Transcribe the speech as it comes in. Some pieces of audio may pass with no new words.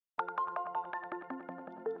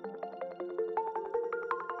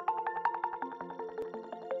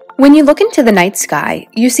When you look into the night sky,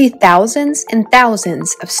 you see thousands and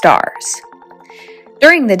thousands of stars.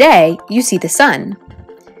 During the day, you see the sun.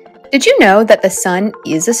 Did you know that the sun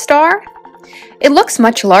is a star? It looks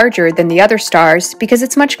much larger than the other stars because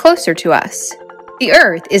it's much closer to us. The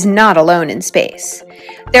Earth is not alone in space.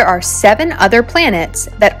 There are 7 other planets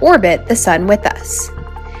that orbit the sun with us.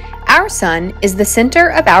 Our sun is the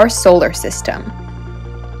center of our solar system.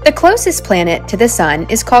 The closest planet to the sun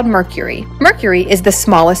is called Mercury. Mercury is the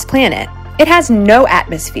smallest planet. It has no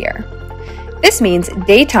atmosphere. This means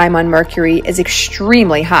daytime on Mercury is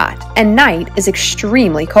extremely hot and night is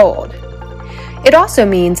extremely cold. It also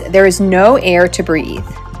means there is no air to breathe.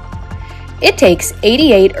 It takes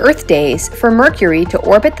 88 Earth days for Mercury to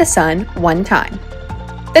orbit the sun one time.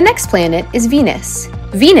 The next planet is Venus.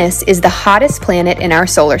 Venus is the hottest planet in our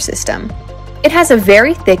solar system. It has a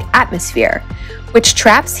very thick atmosphere, which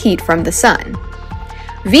traps heat from the sun.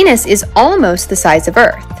 Venus is almost the size of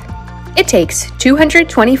Earth. It takes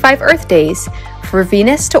 225 Earth days for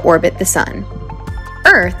Venus to orbit the sun.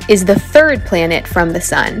 Earth is the 3rd planet from the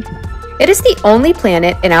sun. It is the only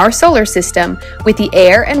planet in our solar system with the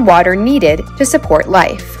air and water needed to support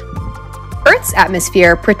life. Earth's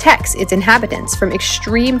atmosphere protects its inhabitants from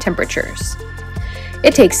extreme temperatures.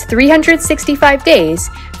 It takes 365 days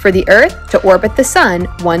for the Earth to orbit the sun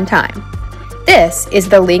one time. This is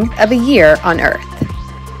the length of a year on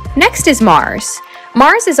Earth. Next is Mars.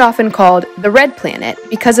 Mars is often called the red planet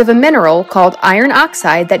because of a mineral called iron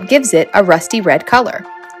oxide that gives it a rusty red color.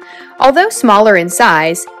 Although smaller in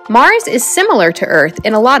size, Mars is similar to Earth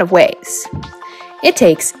in a lot of ways. It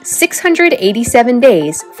takes 687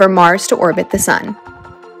 days for Mars to orbit the sun.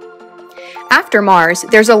 After Mars,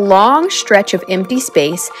 there's a long stretch of empty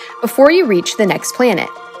space before you reach the next planet,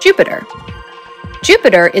 Jupiter.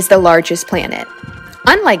 Jupiter is the largest planet.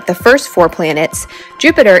 Unlike the first 4 planets,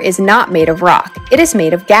 Jupiter is not made of rock, it is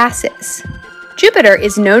made of gases. Jupiter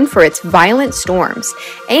is known for its violent storms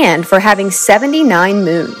and for having 79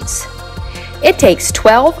 moons. It takes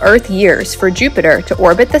 12 Earth years for Jupiter to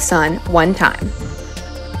orbit the sun one time.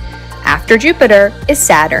 After Jupiter is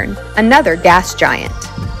Saturn, another gas giant.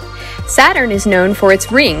 Saturn is known for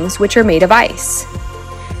its rings, which are made of ice.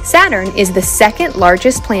 Saturn is the 2nd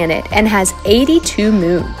largest planet and has 82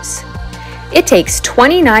 moons. It takes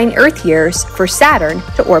 29 Earth years for Saturn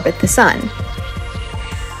to orbit the sun.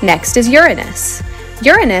 Next is Uranus.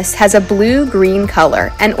 Uranus has a blue-green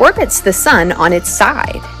color and orbits the sun on its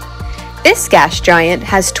side. This gas giant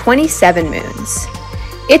has 27 moons.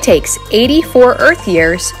 It takes 84 Earth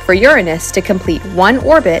years for Uranus to complete one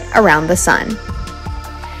orbit around the sun.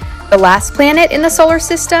 The last planet in the solar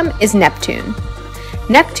system is Neptune.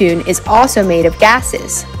 Neptune is also made of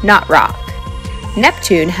gases, not rock.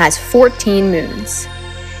 Neptune has 14 moons.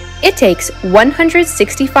 It takes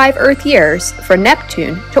 165 Earth years for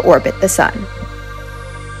Neptune to orbit the sun.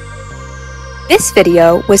 This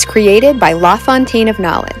video was created by LaFountaine of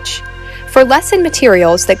Knowledge. For lesson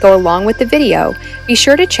materials that go along with the video, be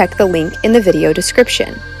sure to check the link in the video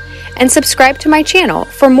description. And subscribe to my channel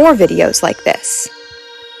for more videos like this.